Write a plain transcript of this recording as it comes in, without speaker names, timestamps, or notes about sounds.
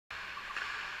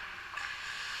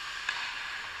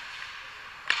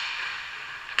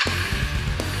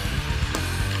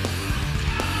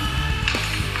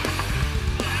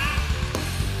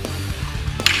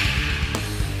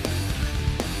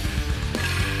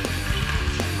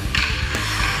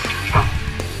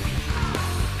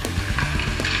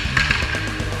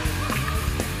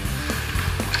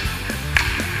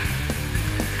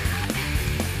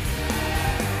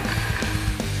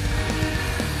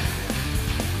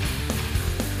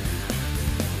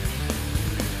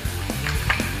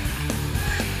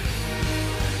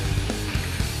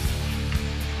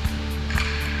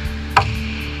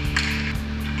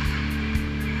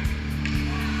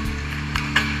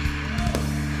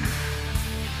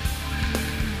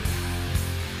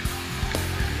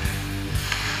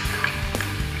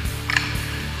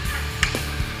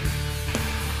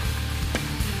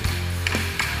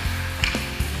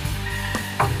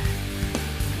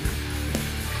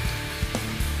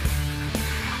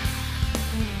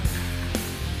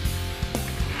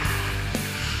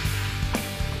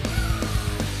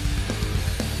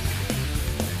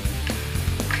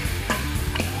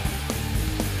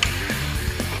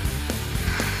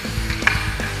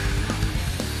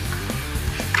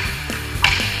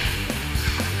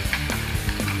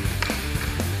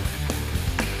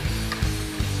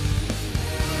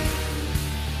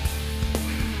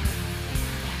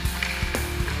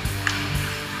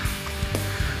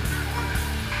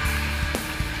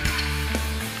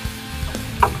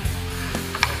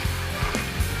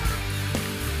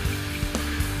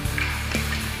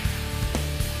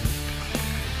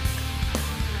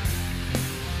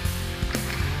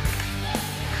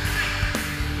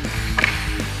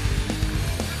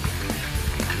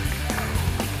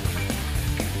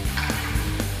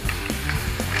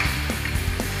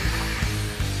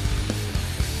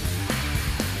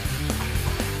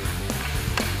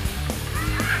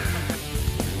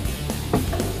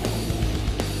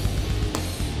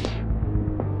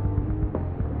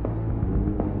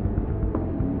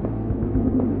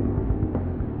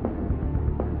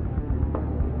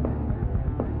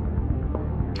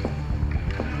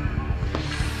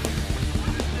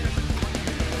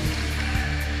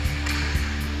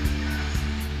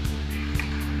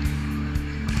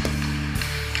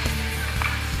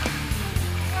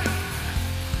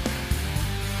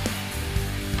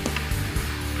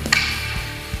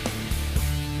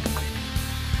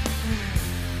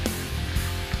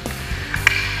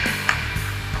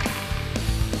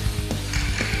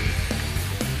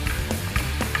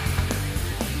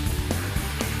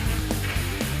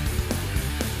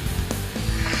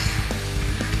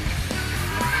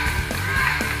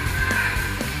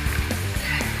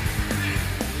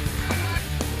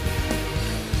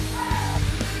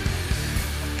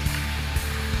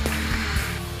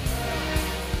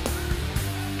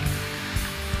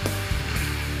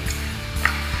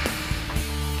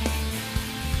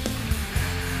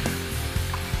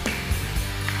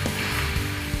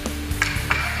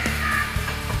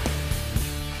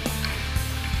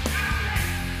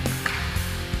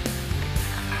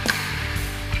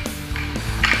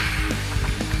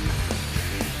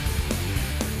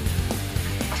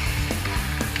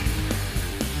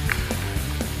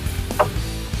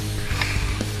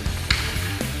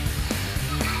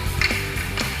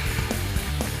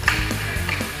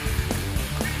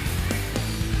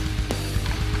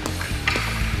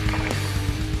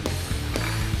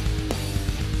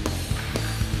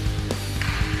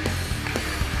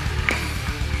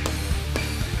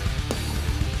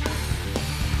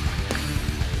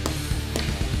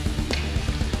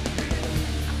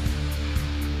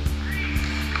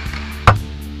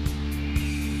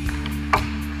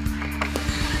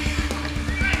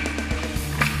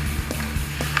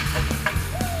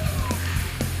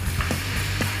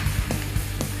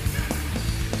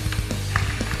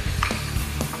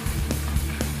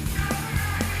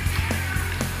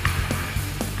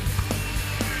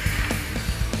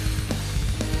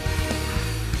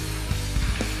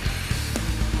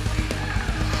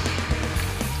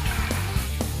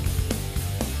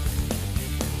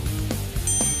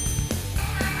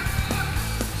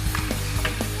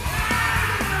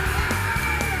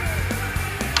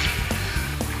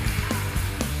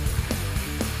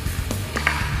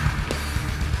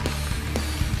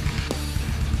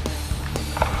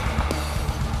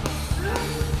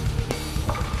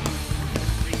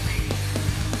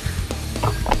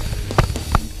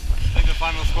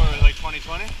final score was like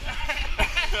 20-20.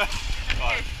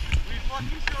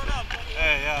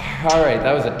 Hey, yeah. All right,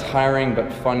 that was a tiring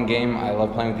but fun game. I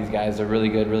love playing with these guys. They're really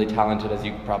good, really talented, as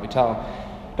you can probably tell.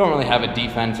 Don't really have a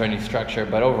defense or any structure,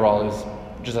 but overall it was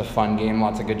just a fun game.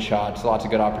 Lots of good shots, lots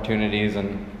of good opportunities,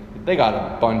 and they got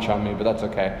a bunch on me, but that's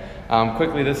okay.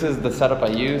 Quickly, this is the setup I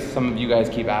use. Some of you guys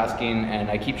keep asking, and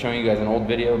I keep showing you guys an old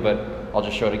video, but I'll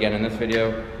just show it again in this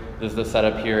video. This is the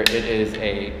setup here. It is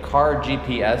a car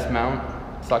GPS mount,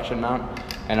 suction mount,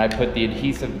 and I put the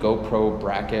adhesive GoPro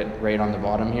bracket right on the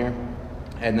bottom here.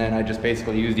 And then I just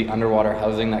basically use the underwater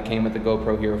housing that came with the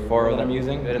GoPro Hero 4 that I'm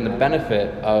using. And the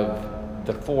benefit of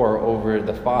the 4 over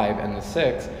the 5 and the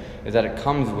 6 is that it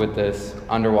comes with this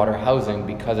underwater housing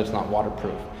because it's not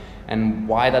waterproof. And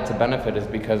why that's a benefit is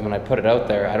because when I put it out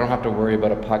there, I don't have to worry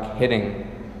about a puck hitting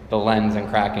the lens and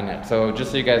cracking it. So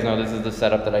just so you guys know, this is the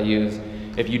setup that I use.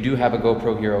 If you do have a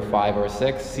GoPro Hero 5 or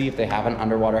 6, see if they have an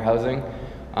underwater housing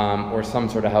or some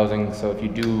sort of housing. So if you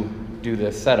do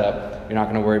this setup, you're not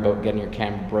going to worry about getting your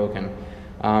camera broken.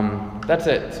 That's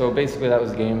it. So basically that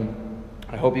was the game.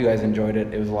 I hope you guys enjoyed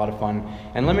it. It was a lot of fun.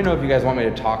 And let me know if you guys want me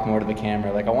to talk more to the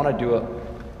camera. Like I want to do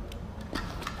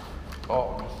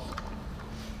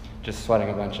just sweating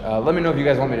a bunch. Let me know if you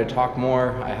guys want me to talk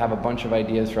more. I have a bunch of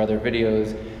ideas for other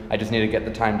videos. I just need to get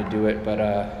the time to do it. But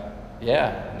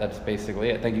yeah, that's basically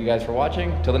it. Thank you guys for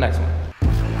watching. Till the next one.